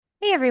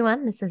Hey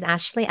everyone, this is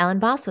Ashley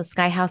Ellenboss with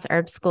Skyhouse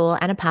Herb School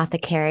and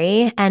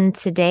Apothecary, and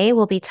today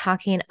we'll be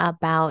talking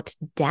about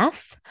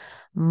death,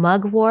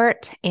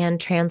 mugwort, and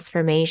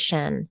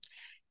transformation,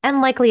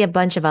 and likely a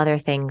bunch of other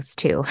things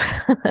too.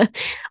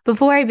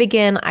 Before I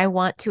begin, I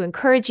want to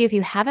encourage you, if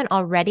you haven't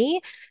already,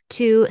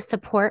 to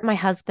support my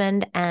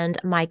husband and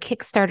my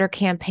Kickstarter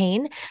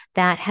campaign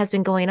that has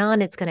been going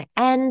on. It's going to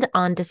end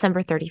on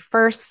December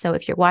 31st. So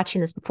if you're watching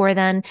this before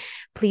then,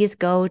 please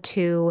go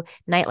to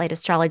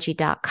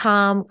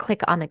nightlightastrology.com,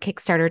 click on the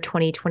Kickstarter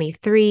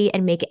 2023,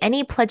 and make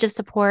any pledge of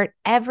support.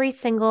 Every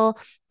single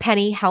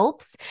penny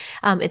helps.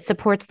 It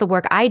supports the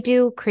work I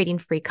do, creating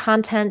free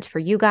content for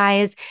you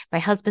guys, my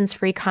husband's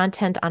free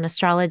content on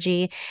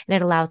astrology, and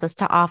it allows us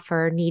to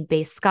offer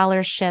need-based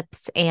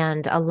scholarships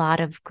and a lot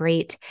of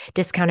great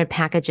discounted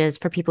packages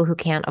for people who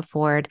can't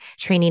afford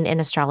training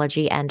in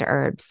astrology and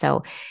herbs.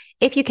 So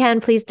if you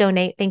can, please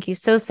donate. Thank you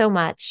so, so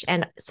much.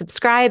 And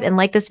subscribe and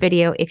like this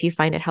video if you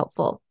find it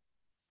helpful.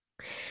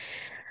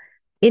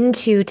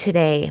 Into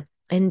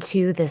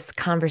this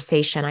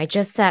conversation, I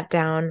just sat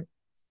down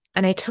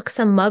and I took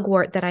some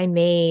mugwort that I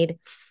made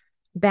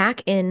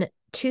back in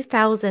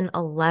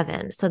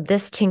 2011. So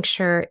this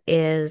tincture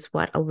is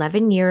what,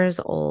 11 years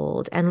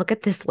old. And look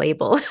at this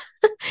label.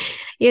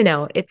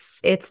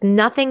 It's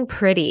nothing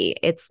pretty.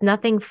 It's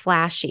nothing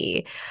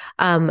flashy.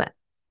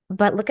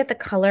 But look at the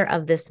color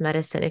of this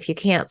medicine. If you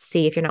can't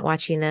see, if you're not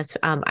watching this,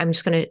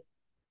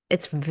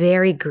 it's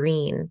very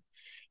green.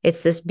 It's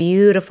this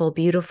beautiful,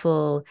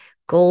 beautiful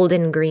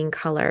golden green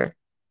color.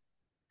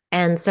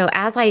 And so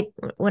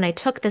when I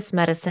took this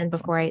medicine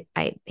before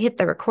I hit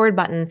the record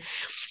button,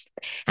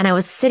 and I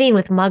was sitting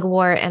with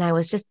Mugwort and I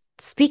was just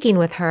speaking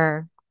with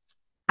her,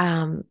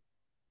 um,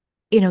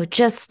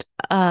 just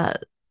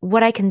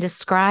what I can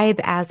describe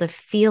as a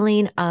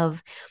feeling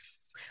of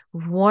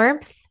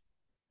warmth,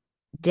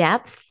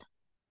 depth,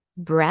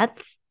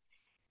 breadth,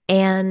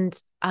 and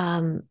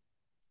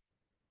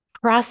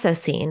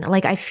processing.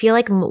 Like I feel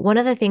like one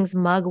of the things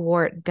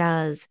Mugwort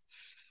does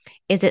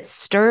is it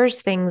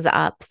stirs things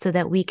up so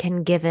that we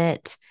can give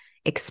it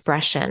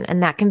expression.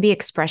 And that can be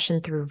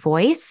expression through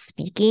voice,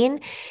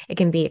 speaking. It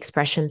can be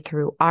expression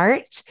through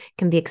art, it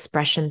can be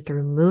expression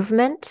through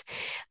movement.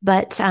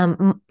 But,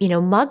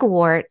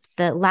 mugwort,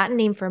 the Latin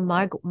name for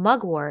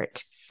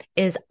mugwort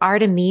is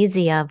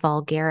Artemisia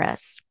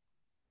vulgaris.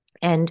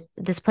 And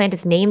this plant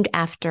is named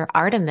after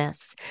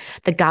Artemis,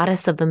 the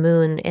goddess of the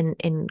moon,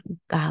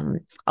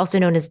 also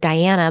known as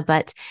Diana.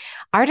 But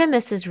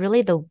Artemis is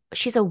really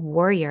she's a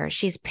warrior.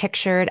 She's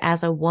pictured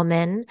as a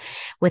woman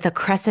with a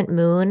crescent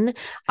moon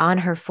on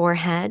her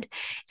forehead,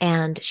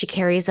 and she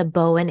carries a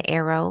bow and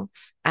arrow.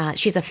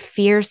 She's a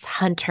fierce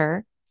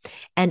hunter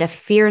and a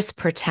fierce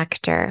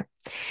protector.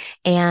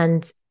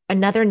 And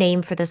another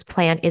name for this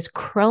plant is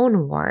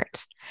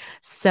cronewort.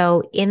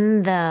 So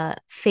in the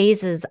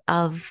phases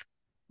of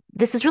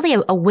this is really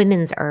a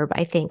women's herb,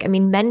 I think. I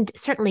mean, men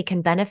certainly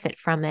can benefit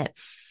from it,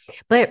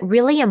 but it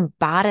really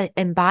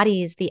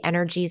embodies the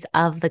energies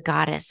of the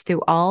goddess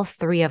through all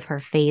three of her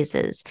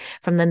phases,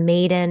 from the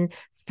maiden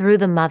through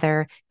the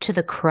mother to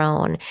the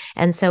crone.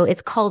 And so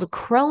it's called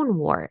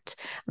cronewort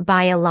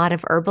by a lot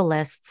of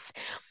herbalists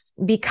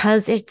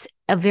because it's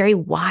a very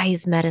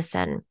wise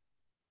medicine.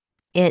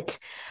 It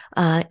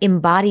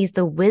embodies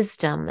the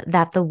wisdom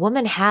that the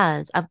woman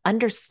has of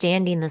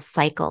understanding the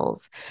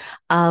cycles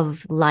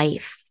of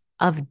life,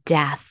 of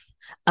death,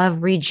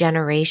 of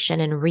regeneration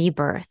and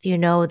rebirth,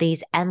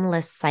 these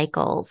endless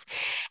cycles.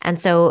 And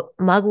so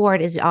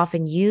mugwort is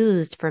often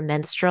used for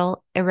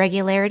menstrual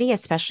irregularity,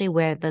 especially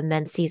where the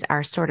menses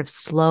are sort of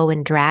slow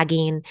and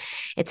dragging.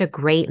 It's a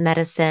great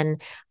medicine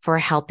for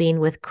helping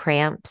with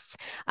cramps.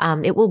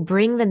 It will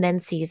bring the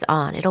menses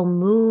on. It'll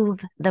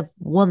move the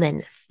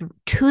woman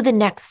to the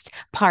next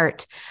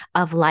part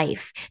of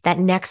life, that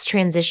next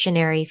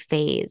transitionary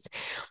phase.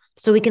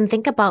 So we can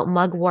think about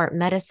mugwort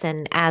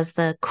medicine as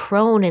the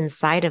crone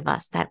inside of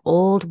us, that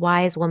old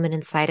wise woman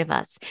inside of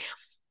us,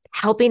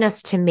 helping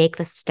us to make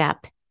the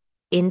step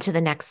into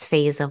the next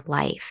phase of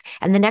life.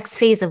 And the next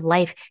phase of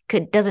life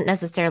doesn't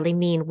necessarily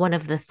mean one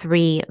of the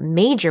three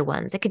major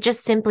ones. It could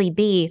just simply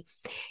be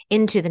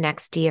into the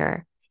next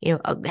year,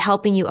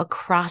 helping you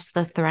across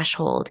the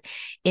threshold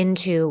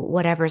into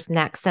whatever's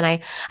next. And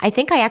I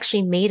think I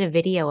actually made a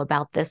video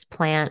about this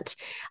plant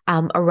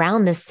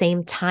around the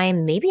same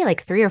time, maybe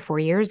like 3 or 4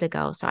 years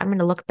ago. So I'm going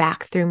to look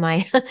back through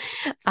my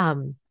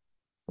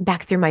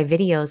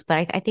videos,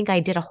 but I think I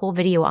did a whole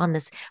video on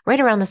this right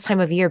around this time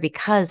of year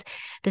because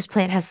this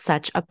plant has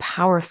such a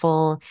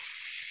powerful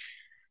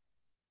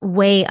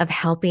way of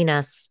helping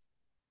us,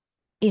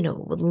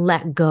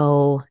 let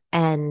go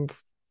and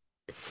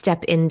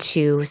step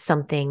into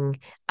something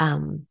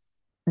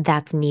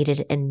that's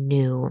needed and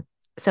new.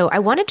 So I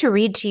wanted to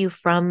read to you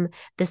from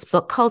this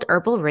book called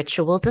Herbal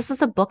Rituals. This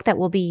is a book that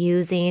we'll be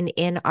using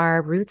in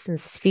our Roots and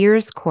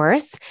Spheres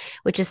course,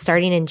 which is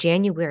starting in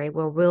January,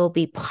 where we'll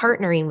be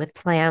partnering with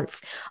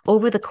plants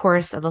over the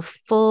course of a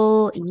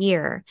full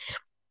year.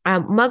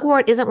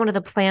 Mugwort isn't one of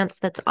the plants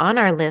that's on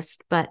our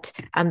list, but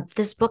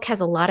this book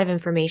has a lot of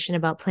information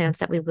about plants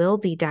that we will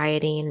be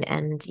dieting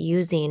and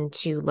using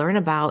to learn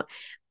about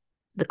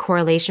the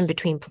correlation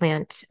between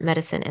plant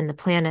medicine and the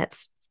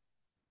planets.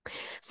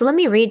 So let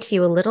me read to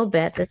you a little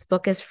bit. This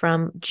book is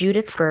from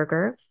Judith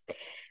Berger.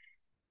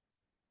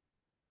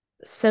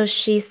 So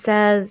she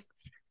says,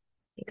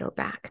 let me go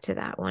back to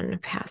that one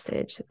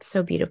passage. It's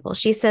so beautiful.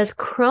 She says,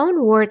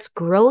 Cronewort's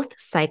growth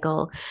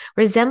cycle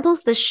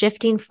resembles the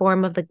shifting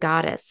form of the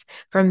goddess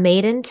from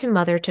maiden to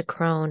mother to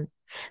crone.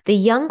 The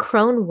young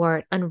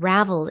cronewort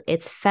unraveled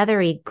its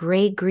feathery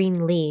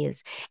gray-green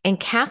leaves and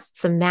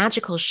casts a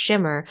magical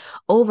shimmer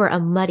over a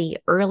muddy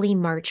early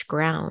March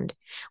ground,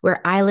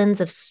 where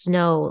islands of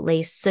snow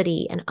lay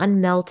sooty and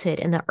unmelted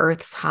in the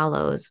earth's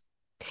hollows.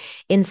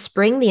 In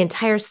spring, the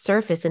entire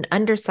surface and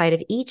underside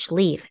of each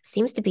leaf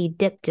seems to be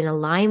dipped in a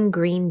lime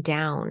green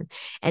down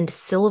and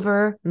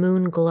silver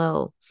moon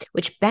glow,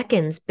 which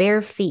beckons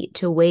bare feet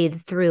to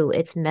wade through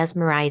its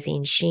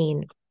mesmerizing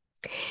sheen.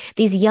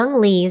 These young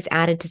leaves,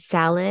 added to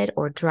salad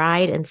or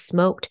dried and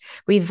smoked,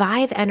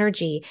 revive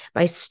energy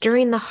by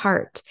stirring the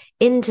heart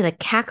into the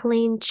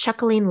cackling,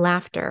 chuckling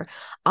laughter,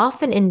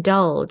 often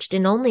indulged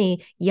in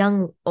only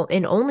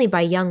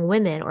by young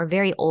women or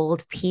very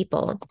old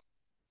people.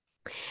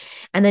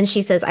 And then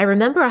she says, I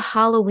remember a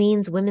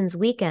Halloween's women's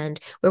weekend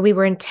where we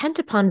were intent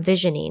upon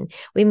visioning.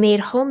 We made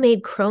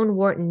homemade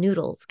cronewort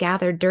noodles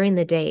gathered during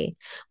the day.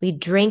 We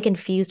drank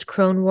infused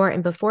cronewort,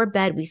 and before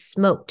bed we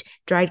smoked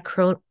dried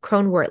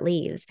cronewort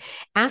leaves,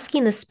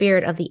 asking the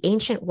spirit of the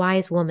ancient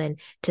wise woman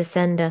to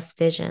send us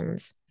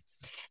visions.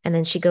 And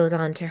then she goes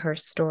on to her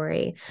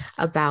story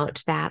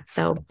about that.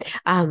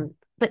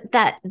 But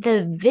that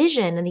the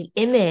vision and the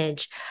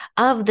image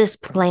of this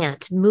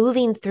plant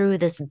moving through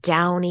this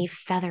downy,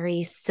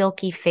 feathery,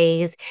 silky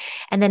phase.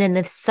 And then in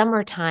the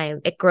summertime,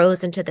 it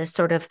grows into this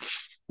sort of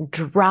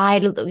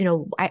dried,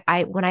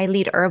 I when I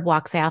lead herb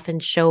walks, I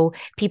often show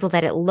people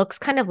that it looks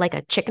kind of like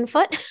a chicken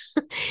foot.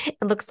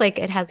 It looks like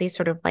it has these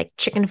sort of like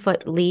chicken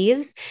foot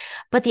leaves,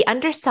 but the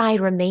underside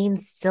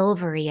remains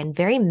silvery and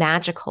very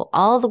magical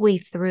all the way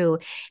through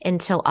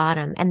until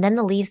autumn. And then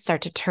the leaves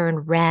start to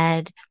turn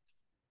red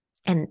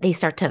and they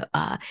start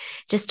to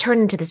just turn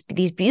into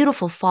these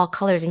beautiful fall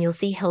colors, and you'll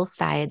see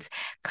hillsides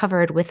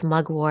covered with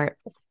mugwort,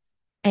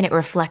 and it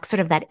reflects sort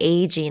of that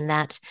aging,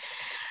 that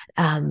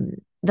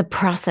the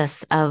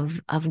process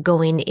of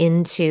going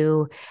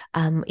into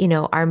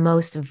our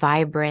most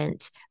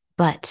vibrant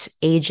but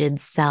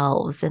aged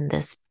selves in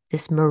this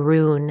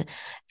maroon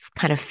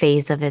kind of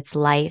phase of its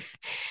life,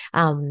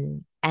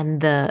 and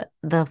the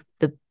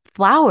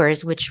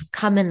flowers, which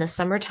come in the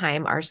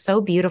summertime, are so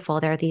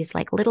beautiful. They're these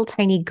like little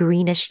tiny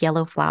greenish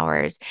yellow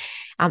flowers.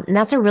 And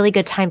that's a really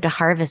good time to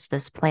harvest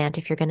this plant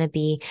if you're going to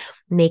be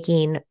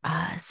making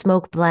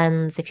smoke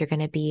blends, if you're going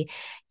to be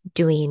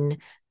doing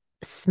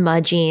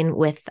smudging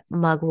with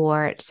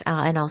mugwort,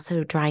 and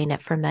also drying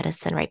it for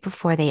medicine right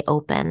before they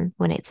open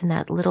when it's in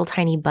that little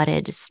tiny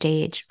budded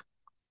stage.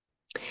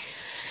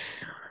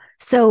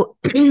 So,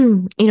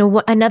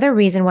 another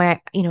reason why,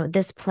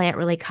 this plant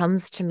really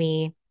comes to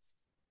me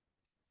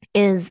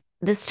is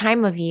this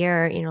time of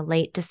year,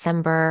 late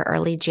December,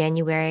 early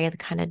January,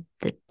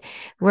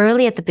 we're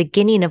really at the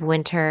beginning of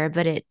winter,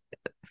 but it,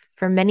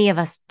 for many of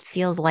us,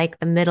 feels like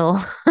the middle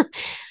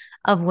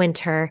of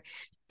winter.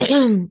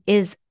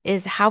 is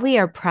how we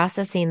are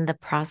processing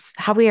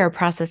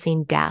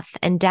death,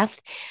 and death,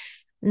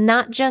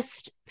 not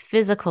just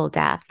physical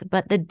death,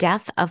 but the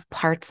death of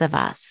parts of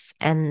us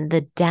and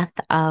the death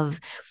of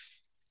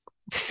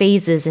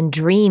phases and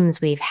dreams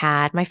we've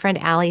had. My friend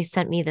Allie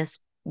sent me this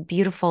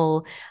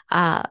beautiful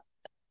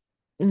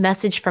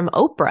message from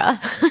Oprah,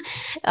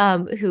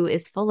 who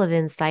is full of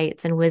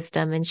insights and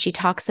wisdom. And she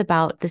talks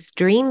about this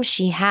dream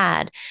she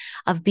had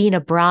of being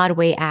a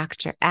Broadway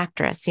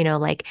actress.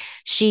 Like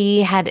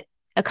she had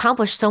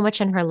accomplished so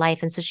much in her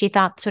life. And so she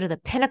thought sort of the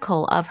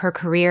pinnacle of her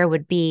career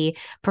would be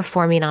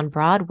performing on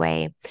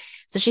Broadway.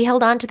 So she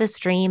held on to this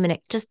dream, and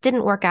it just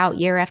didn't work out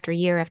year after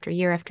year after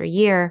year after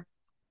year.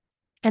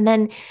 And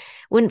then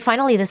when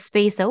finally the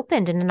space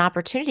opened and an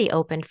opportunity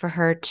opened for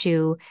her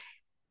to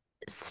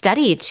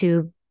study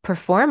to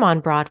perform on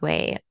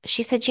Broadway,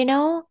 she said,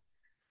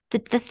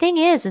 the thing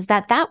is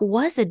that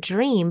was a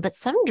dream, but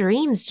some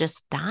dreams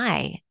just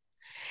die.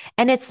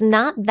 And it's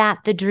not that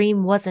the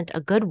dream wasn't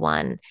a good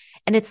one.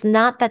 And it's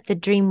not that the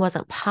dream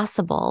wasn't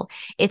possible.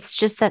 It's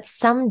just that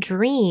some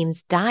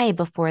dreams die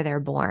before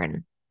they're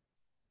born.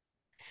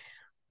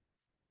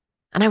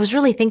 And I was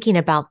really thinking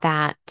about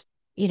that,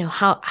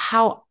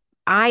 how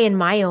I, in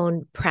my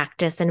own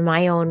practice and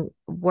my own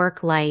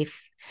work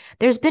life,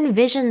 there's been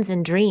visions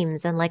and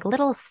dreams and like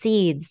little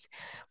seeds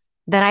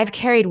that I've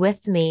carried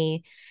with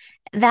me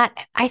that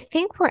I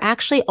think were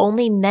actually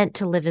only meant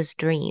to live as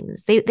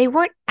dreams. They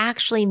weren't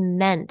actually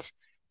meant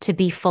to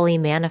be fully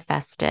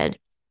manifested.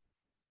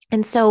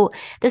 And so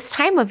this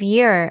time of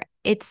year,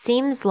 it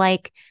seems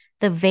like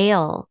the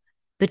veil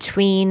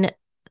between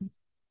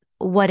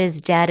what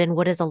is dead and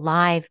what is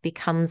alive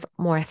becomes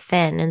more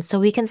thin. And so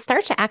we can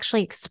start to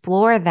actually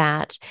explore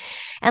that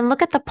and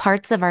look at the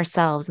parts of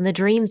ourselves and the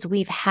dreams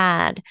we've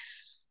had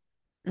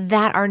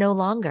that are no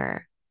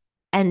longer,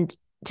 and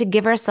to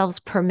give ourselves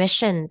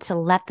permission to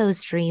let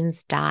those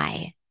dreams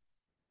die,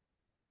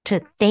 to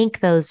thank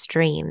those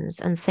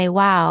dreams and say,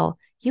 wow,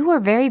 you were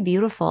very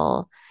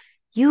beautiful.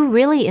 You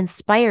really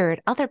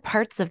inspired other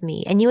parts of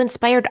me and you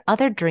inspired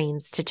other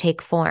dreams to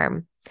take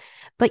form.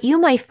 But you,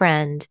 my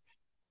friend,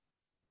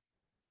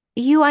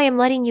 I am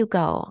letting you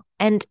go.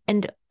 And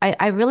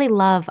I really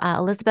love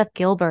Elizabeth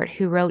Gilbert,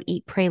 who wrote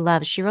Eat, Pray,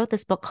 Love. She wrote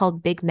this book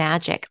called Big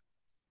Magic.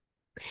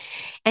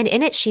 And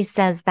in it, she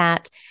says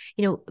that,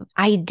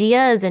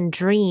 ideas and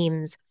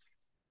dreams,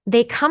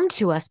 they come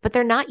to us, but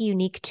they're not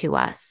unique to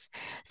us.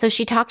 So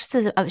she told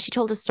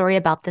a story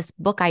about this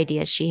book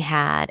idea she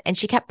had, and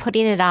she kept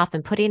putting it off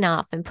and putting it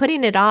off and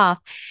putting it off.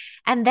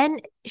 And then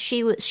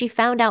she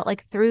found out,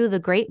 like through the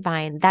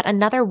grapevine, that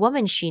another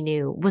woman she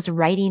knew was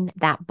writing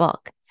that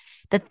book.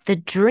 That the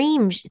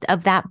dream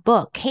of that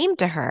book came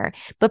to her,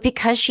 but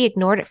because she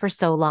ignored it for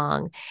so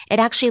long, it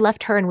actually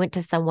left her and went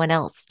to someone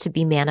else to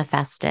be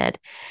manifested.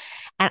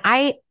 And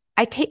I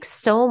take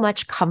so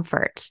much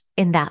comfort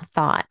in that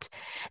thought,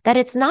 that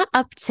it's not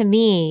up to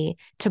me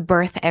to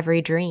birth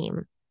every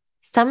dream.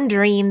 Some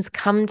dreams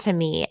come to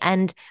me,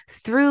 and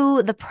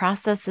through the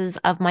processes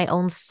of my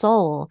own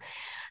soul,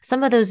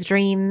 some of those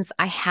dreams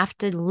I have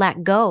to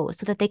let go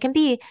so that they can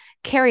be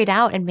carried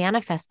out and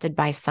manifested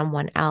by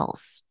someone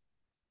else.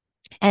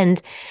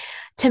 And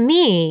to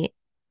me,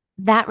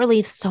 that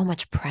relieves so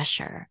much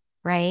pressure,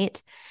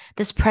 right?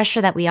 This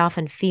pressure that we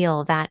often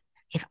feel, that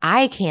if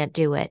I can't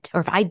do it, or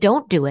if I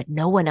don't do it,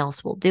 no one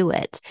else will do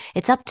it.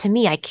 It's up to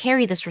me. I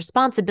carry this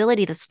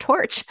responsibility, this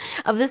torch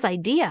of this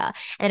idea.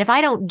 And if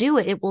I don't do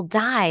it, it will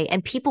die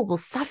and people will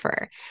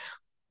suffer.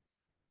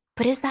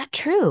 But is that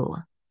true?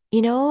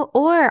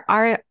 Or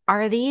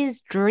are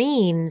these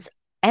dreams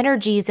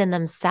energies in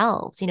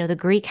themselves? The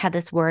Greek had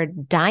this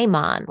word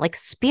daimon, like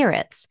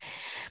spirits.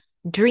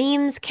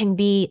 Dreams can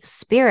be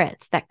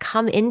spirits that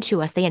come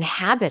into us, they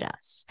inhabit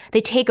us, they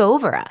take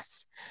over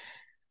us,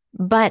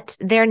 but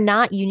they're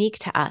not unique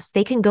to us.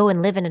 They can go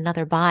and live in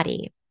another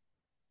body.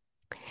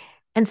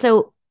 And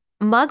so,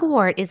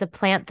 mugwort is a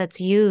plant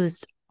that's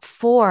used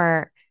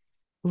for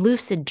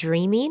lucid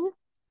dreaming,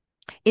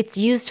 it's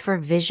used for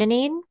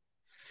visioning,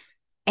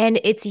 and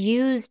it's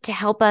used to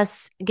help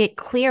us get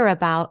clear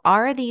about,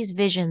 are these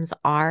visions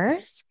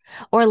ours?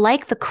 Or,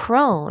 like the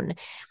crone,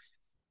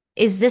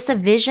 is this a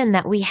vision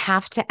that we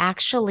have to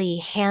actually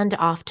hand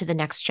off to the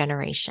next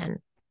generation,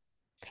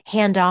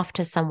 hand off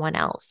to someone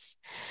else?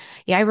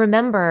 Yeah, I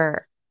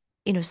remember,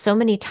 so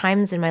many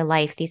times in my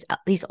life,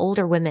 these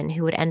older women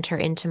who would enter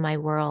into my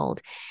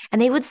world,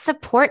 and they would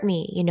support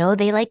me.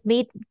 They like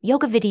made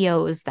yoga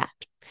videos that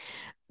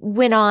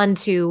went on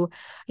to,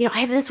 I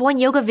have this one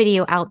yoga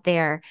video out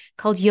there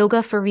called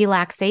Yoga for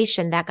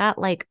Relaxation that got,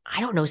 like, I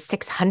don't know,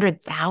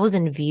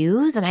 600,000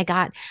 views. And I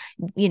got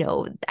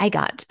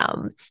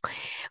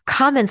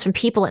comments from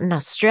people in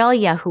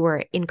Australia who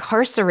were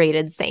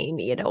incarcerated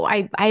saying,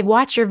 I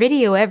watch your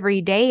video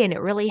every day and it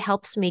really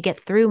helps me get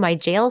through my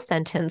jail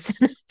sentence.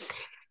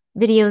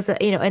 Videos,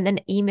 and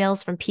then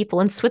emails from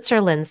people in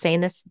Switzerland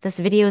saying this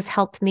video has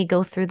helped me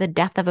go through the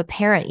death of a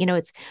parent.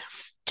 It's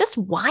just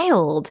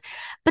wild.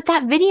 But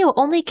that video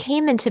only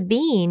came into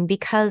being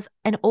because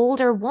an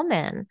older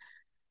woman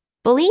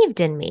believed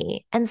in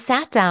me and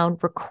sat down,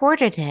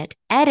 recorded it,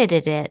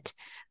 edited it,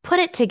 put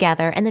it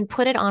together, and then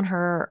put it on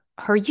her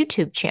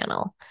YouTube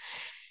channel.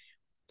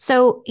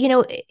 So,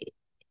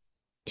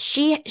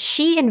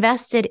 she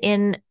invested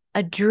in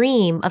a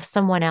dream of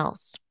someone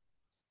else.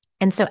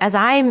 And so as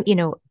I'm,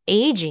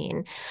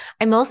 aging,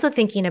 I'm also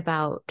thinking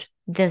about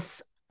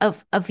this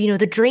of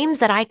the dreams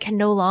that I can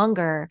no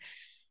longer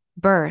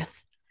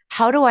birth.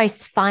 How do I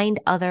find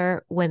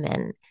other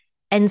women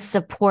and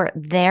support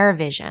their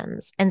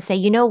visions and say,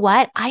 you know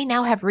what? I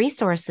now have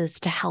resources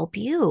to help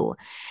you.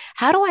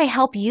 How do I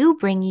help you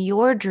bring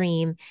your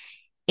dream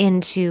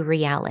into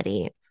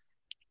reality?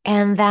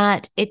 And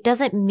that it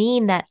doesn't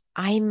mean that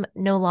I'm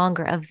no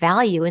longer of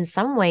value. In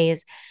some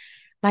ways,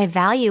 my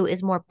value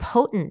is more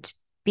potent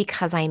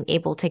because I'm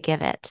able to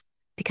give it,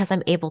 because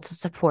I'm able to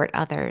support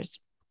others.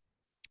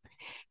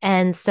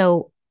 And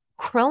so,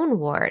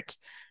 Cronewort,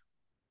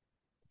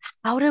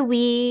 how do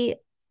we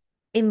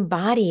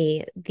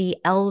embody the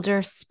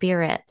elder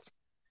spirit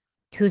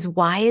who's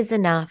wise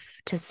enough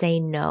to say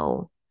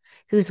no,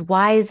 who's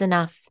wise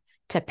enough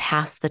to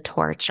pass the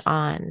torch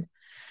on,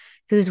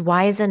 who's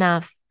wise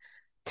enough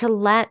to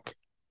let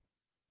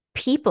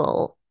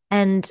people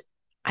and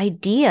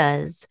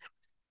ideas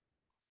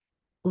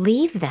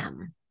leave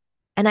them?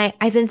 And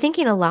I've been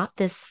thinking a lot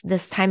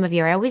this time of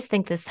year. I always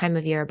think this time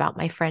of year about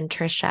my friend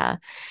Trisha.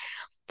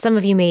 Some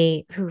of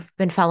you who've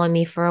been following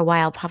me for a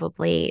while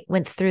probably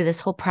went through this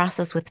whole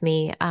process with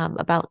me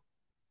about,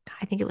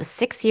 I think it was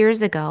 6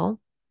 years ago.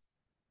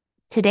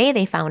 Today,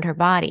 they found her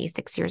body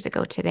 6 years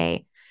ago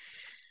today.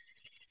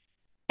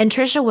 And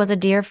Trisha was a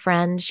dear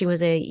friend. She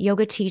was a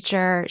yoga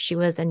teacher. She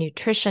was a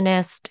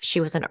nutritionist.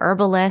 She was an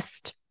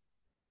herbalist.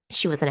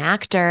 She was an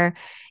actor.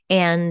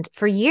 And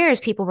for years,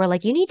 people were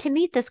like, you need to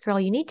meet this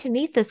girl. You need to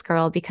meet this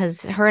girl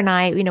because her and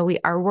I,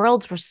 our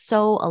worlds were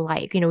so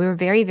alike. We were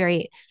very,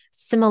 very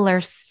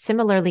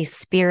similarly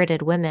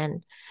spirited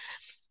women.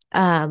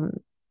 Um,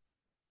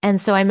 and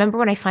so I remember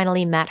when I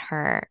finally met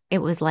her, it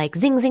was like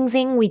zing, zing,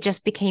 zing. We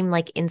just became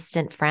like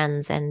instant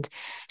friends. And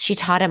she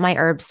taught at my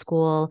herb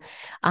school.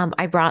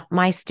 I brought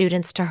my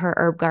students to her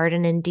herb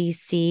garden in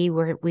DC,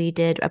 where we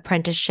did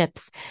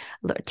apprenticeships,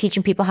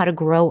 teaching people how to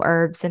grow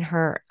herbs in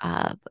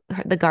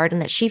the garden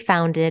that she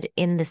founded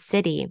in the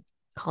city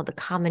called the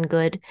Common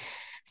Good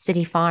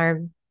City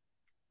Farm.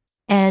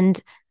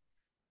 And,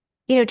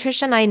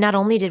 Trisha and I, not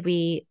only did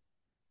we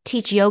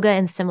teach yoga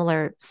in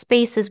similar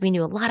spaces. We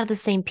knew a lot of the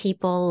same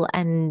people.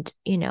 And,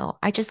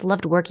 I just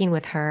loved working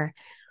with her.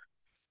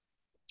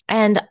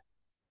 And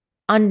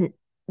on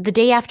the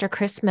day after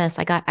Christmas,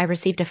 I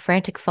received a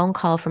frantic phone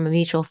call from a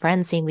mutual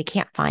friend saying, we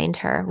can't find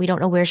her. We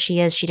don't know where she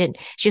is. She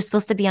was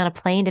supposed to be on a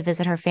plane to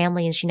visit her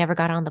family and she never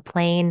got on the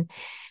plane.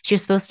 She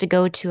was supposed to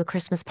go to a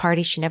Christmas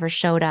party. She never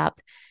showed up.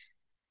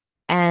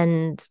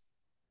 And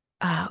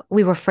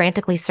we were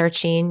frantically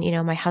searching.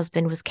 My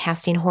husband was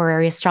casting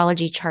horary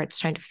astrology charts,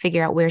 trying to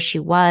figure out where she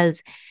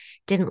was.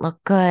 Didn't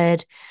look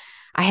good.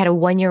 I had a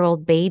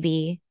 1-year-old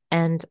baby,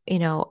 and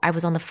I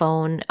was on the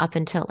phone up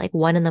until like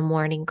 1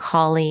 a.m,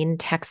 calling,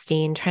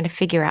 texting, trying to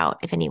figure out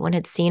if anyone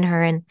had seen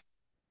her. And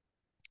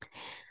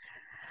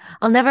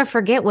I'll never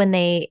forget when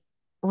I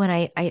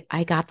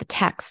got the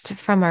text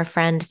from our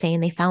friend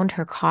saying they found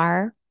her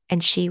car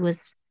and she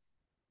was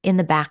in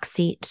the back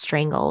seat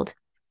strangled.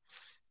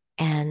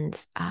 And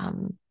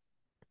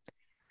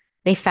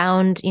they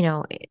found,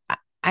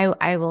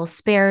 I will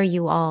spare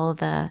you all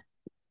the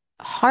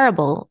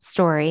horrible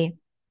story,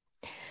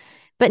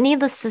 but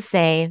needless to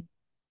say,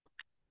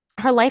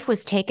 her life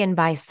was taken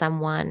by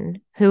someone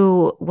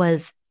who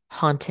was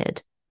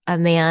haunted, a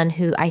man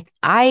who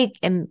I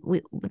am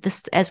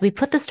this as we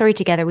put the story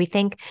together, we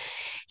think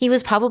he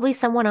was probably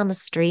someone on the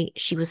street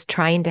she was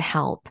trying to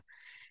help,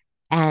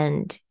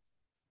 and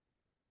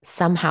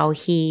somehow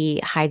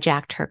he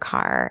hijacked her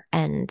car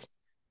and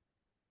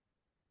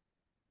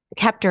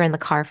kept her in the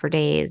car for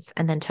days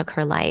and then took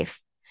her life.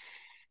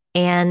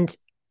 And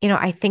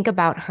I think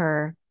about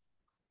her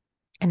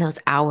in those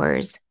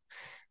hours,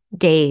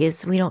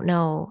 days, we don't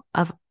know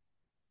of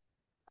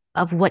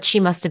what she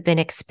must have been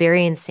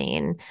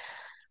experiencing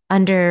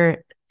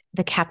under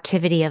the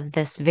captivity of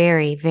this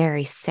very,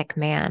 very sick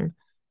man.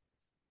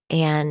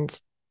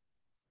 And,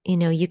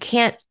 you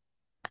can't,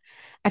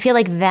 I feel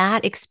like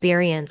that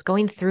experience,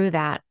 going through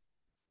that,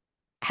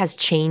 has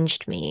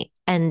changed me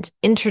and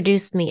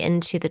introduced me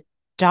into the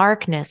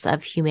darkness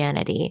of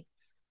humanity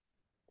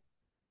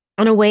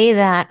in a way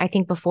that I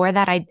think before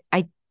that I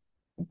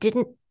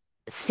didn't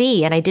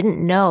see and I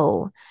didn't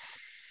know.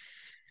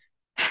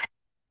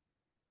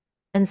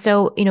 And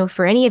so,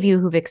 for any of you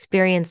who've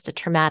experienced a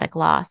traumatic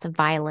loss, a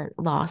violent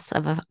loss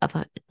of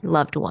a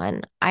loved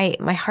one,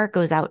 my heart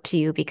goes out to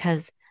you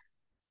because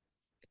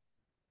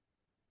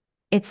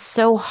it's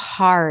so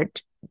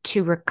hard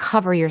to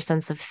recover your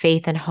sense of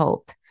faith and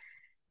hope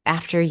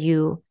after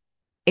you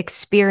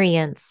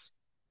experience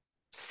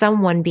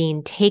someone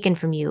being taken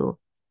from you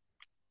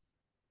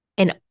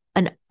in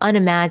an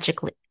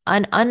unimaginably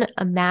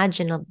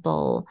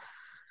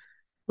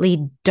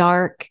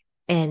dark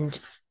and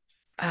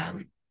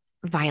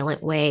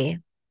violent way.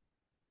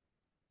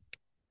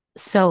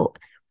 So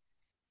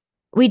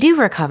we do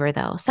recover,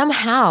 though.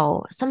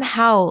 Somehow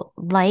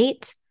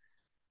light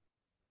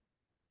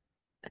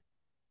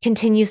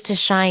continues to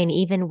shine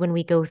even when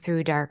we go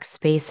through dark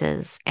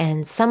spaces.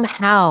 And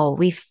somehow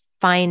we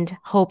find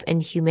hope in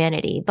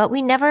humanity, but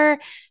we never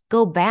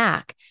go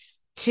back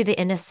to the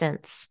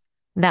innocence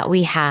that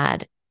we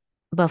had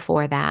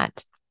before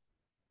that.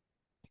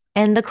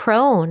 And the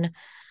crone,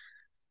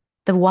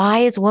 the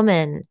wise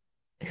woman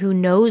who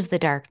knows the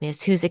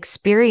darkness, who's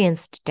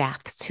experienced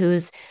deaths,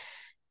 who's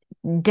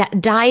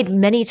died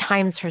many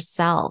times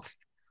herself,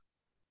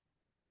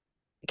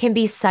 can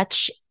be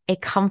such a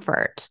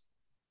comfort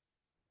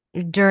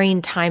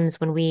during times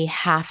when we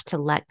have to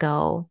let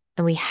go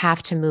and we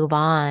have to move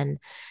on.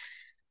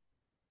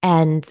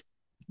 And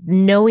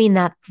knowing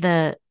that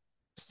the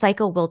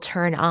cycle will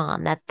turn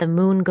on, that the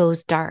moon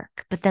goes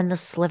dark, but then the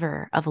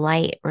sliver of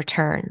light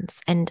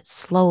returns and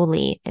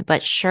slowly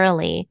but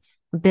surely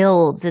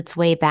builds its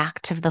way back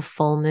to the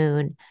full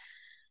moon.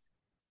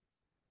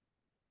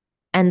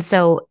 And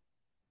so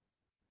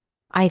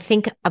I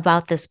think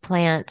about this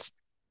plant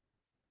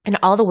and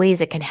all the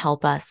ways it can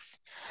help us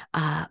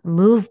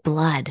move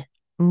blood,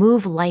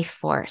 move life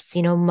force.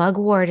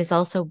 Mugwort is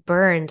also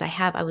burned.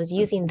 I was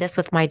using this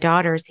with my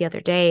daughters the other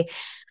day.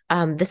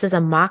 This is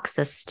a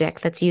moxa stick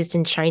that's used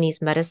in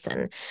Chinese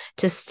medicine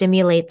to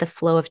stimulate the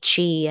flow of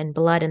qi and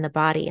blood in the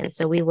body. And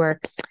so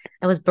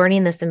I was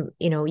burning this, and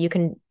you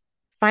can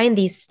find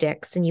these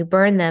sticks and you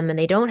burn them and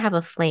they don't have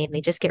a flame.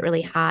 They just get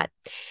really hot.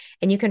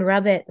 And you can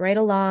rub it right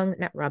along,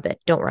 not rub it,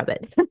 don't rub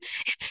it.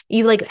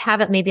 You like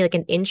have it maybe like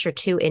an inch or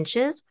 2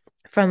 inches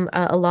from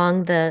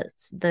along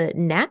the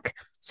neck.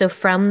 So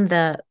from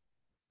the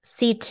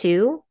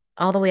C2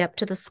 all the way up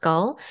to the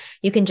skull,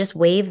 you can just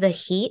wave the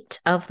heat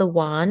of the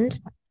wand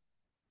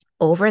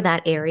over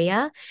that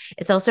area.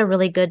 It's also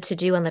really good to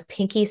do on the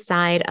pinky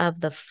side of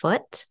the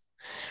foot.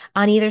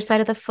 On either side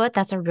of the foot,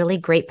 that's a really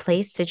great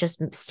place to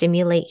just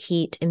stimulate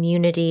heat,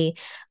 immunity,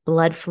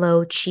 blood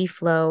flow, chi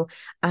flow.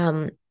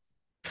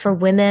 For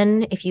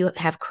women, if you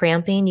have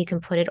cramping, you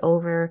can put it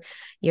over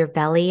your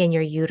belly and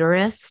your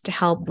uterus to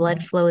help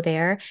blood flow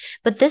there.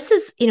 But this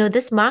is,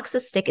 this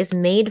moxa stick is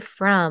made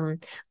from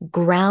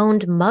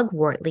ground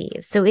mugwort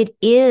leaves. So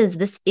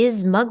this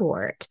is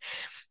mugwort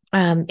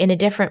in a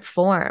different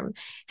form.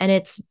 And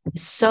it's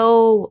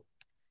so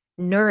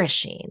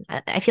nourishing.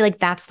 I feel like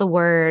that's the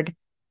word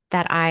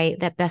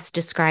that best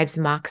describes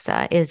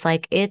moxa is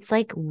like, it's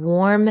like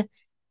warm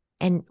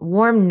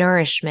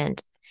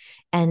nourishment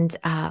and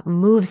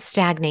moves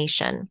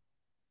stagnation.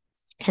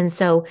 And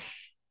so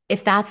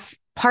if that's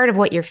part of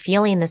what you're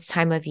feeling this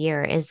time of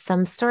year is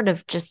some sort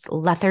of just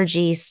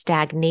lethargy,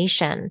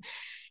 stagnation,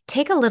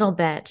 take a little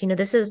bit.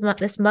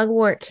 This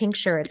mugwort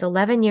tincture, it's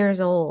 11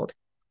 years old,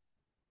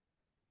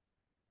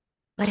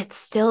 but it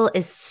still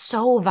is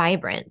so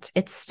vibrant.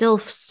 It's still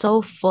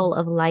so full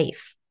of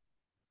life.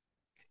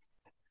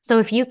 So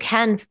if you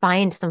can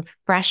find some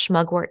fresh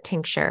mugwort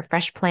tincture,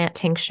 fresh plant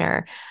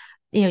tincture,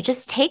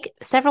 just take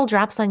several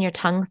drops on your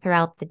tongue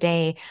throughout the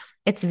day.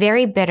 It's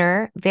very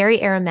bitter,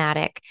 very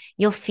aromatic.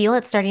 You'll feel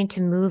it starting to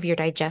move your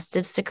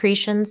digestive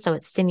secretions. So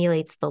it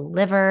stimulates the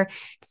liver,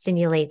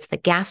 stimulates the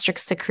gastric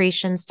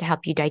secretions to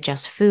help you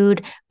digest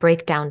food,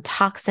 break down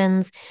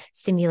toxins,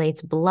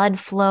 stimulates blood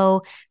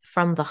flow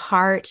from the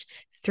heart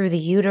through the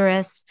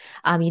uterus.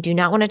 You do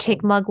not want to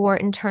take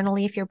mugwort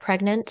internally if you're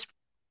pregnant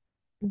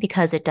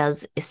because it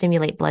does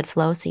stimulate blood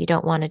flow. So you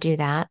don't want to do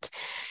that.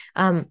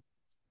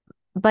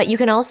 But you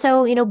can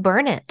also,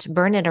 burn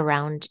it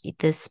around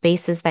the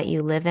spaces that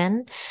you live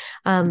in.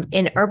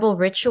 In herbal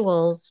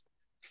rituals,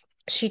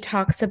 she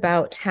talks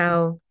about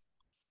how,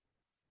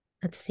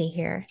 let's see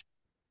here.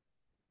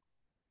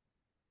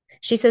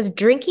 She says,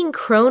 drinking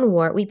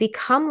cronewort, we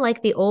become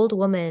like the old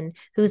woman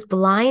whose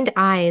blind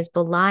eyes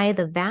belie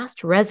the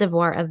vast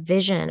reservoir of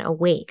vision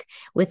awake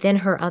within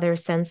her other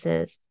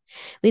senses.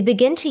 We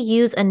begin to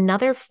use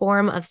another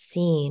form of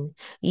seeing,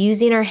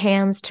 using our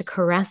hands to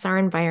caress our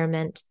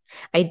environment,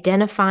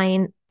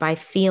 identifying by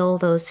feel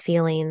those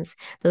feelings,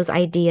 those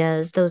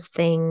ideas, those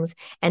things,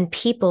 and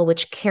people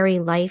which carry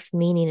life,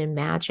 meaning, and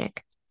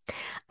magic.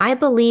 I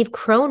believe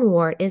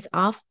cronewort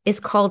is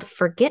called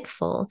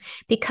forgetful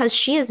because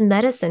she is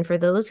medicine for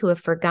those who have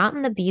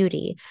forgotten the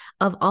beauty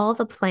of all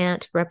the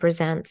plant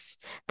represents.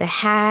 The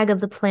hag of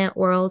the plant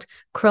world,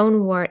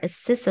 cronewort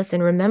assists us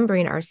in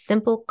remembering our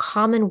simple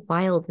common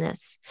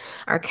wildness,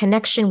 our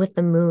connection with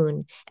the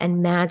moon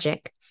and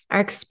magic,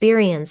 our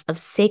experience of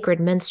sacred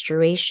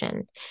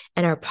menstruation,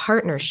 and our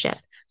partnership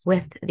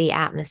with the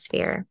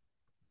atmosphere.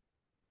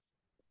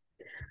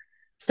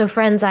 So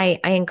friends, I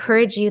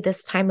encourage you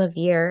this time of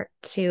year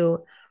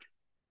to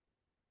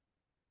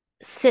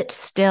sit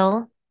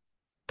still,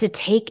 to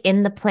take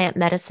in the plant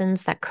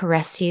medicines that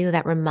caress you,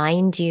 that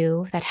remind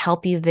you, that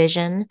help you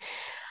vision.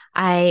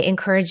 I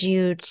encourage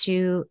you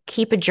to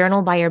keep a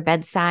journal by your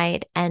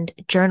bedside and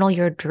journal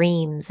your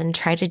dreams and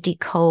try to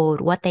decode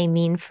what they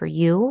mean for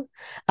you,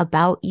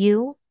 about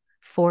you,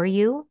 for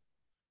you.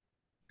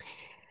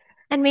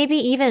 And maybe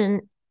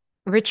even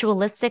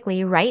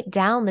ritualistically write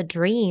down the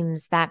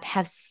dreams that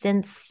have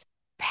since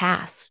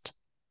passed,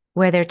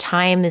 where their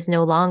time is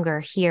no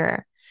longer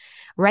here.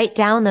 Write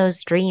down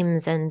those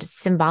dreams and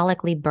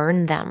symbolically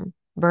burn them.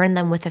 Burn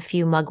them with a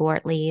few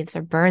mugwort leaves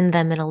or burn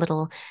them in a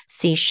little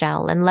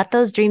seashell and let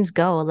those dreams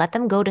go. Let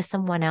them go to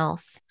someone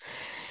else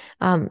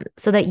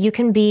so that you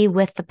can be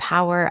with the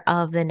power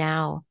of the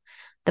now,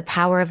 the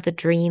power of the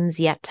dreams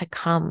yet to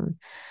come.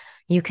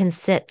 You can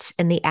sit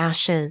in the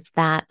ashes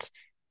that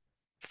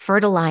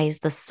fertilize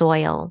the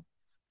soil,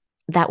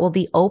 that will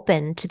be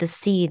open to the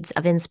seeds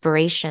of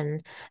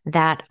inspiration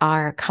that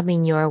are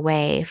coming your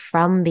way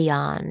from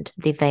beyond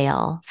the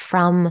veil,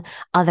 from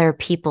other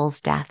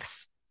people's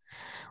deaths.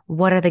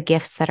 What are the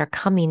gifts that are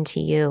coming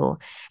to you?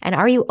 And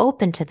are you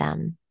open to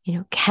them?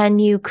 Can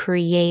you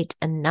create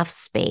enough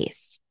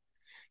space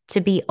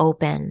to be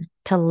open,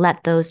 to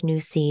let those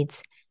new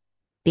seeds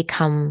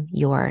become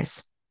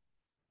yours?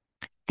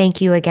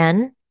 Thank you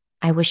again.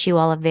 I wish you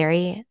all a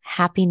very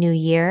happy new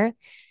year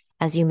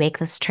as you make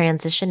this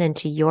transition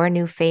into your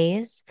new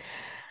phase.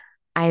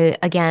 I,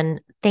 again,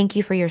 thank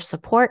you for your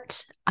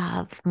support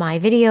of my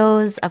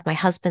videos, of my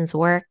husband's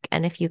work.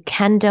 And if you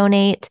can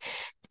donate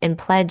and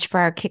pledge for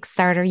our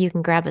Kickstarter, you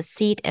can grab a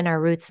seat in our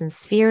Roots and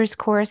Spheres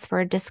course for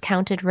a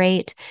discounted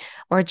rate,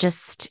 or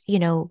just,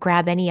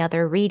 grab any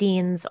other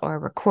readings or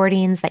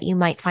recordings that you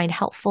might find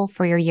helpful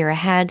for your year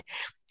ahead.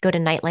 go to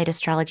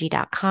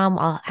nightlightastrology.com.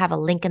 I'll have a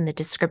link in the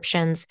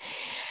descriptions.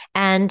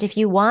 And if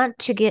you want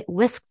to get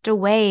whisked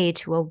away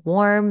to a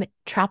warm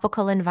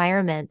tropical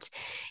environment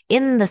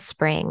in the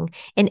spring,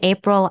 in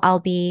April, I'll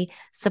be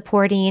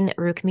supporting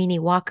Rukmini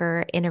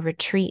Walker in a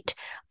retreat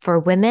for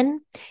women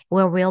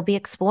where we'll be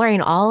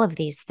exploring all of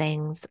these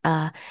things,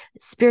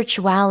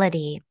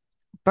 spirituality,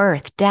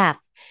 birth, death,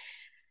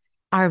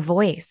 our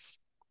voice,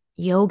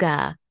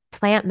 yoga,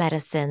 plant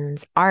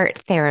medicines,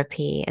 art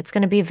therapy. It's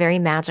going to be very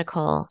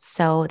magical.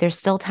 So there's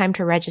still time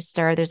to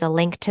register. There's a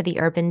link to the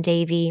Urban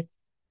Davy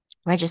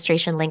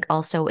registration link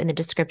also in the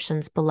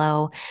descriptions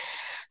below.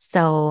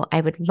 So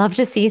I would love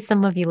to see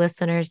some of you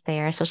listeners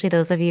there, especially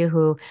those of you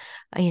who,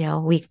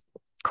 we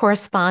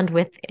correspond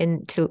with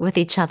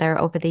each other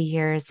over the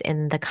years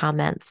in the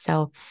comments.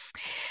 So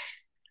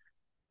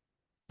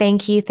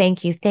thank you,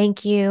 thank you,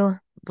 thank you.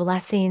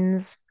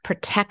 Blessings,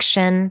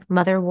 protection,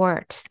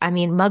 mugwort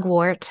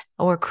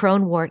or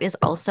cronewort is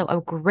also a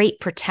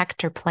great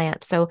protector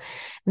plant. So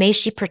may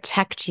she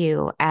protect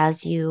you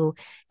as you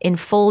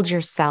enfold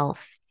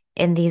yourself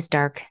in these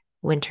dark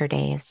winter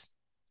days.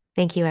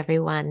 Thank you,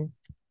 everyone.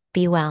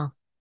 Be well.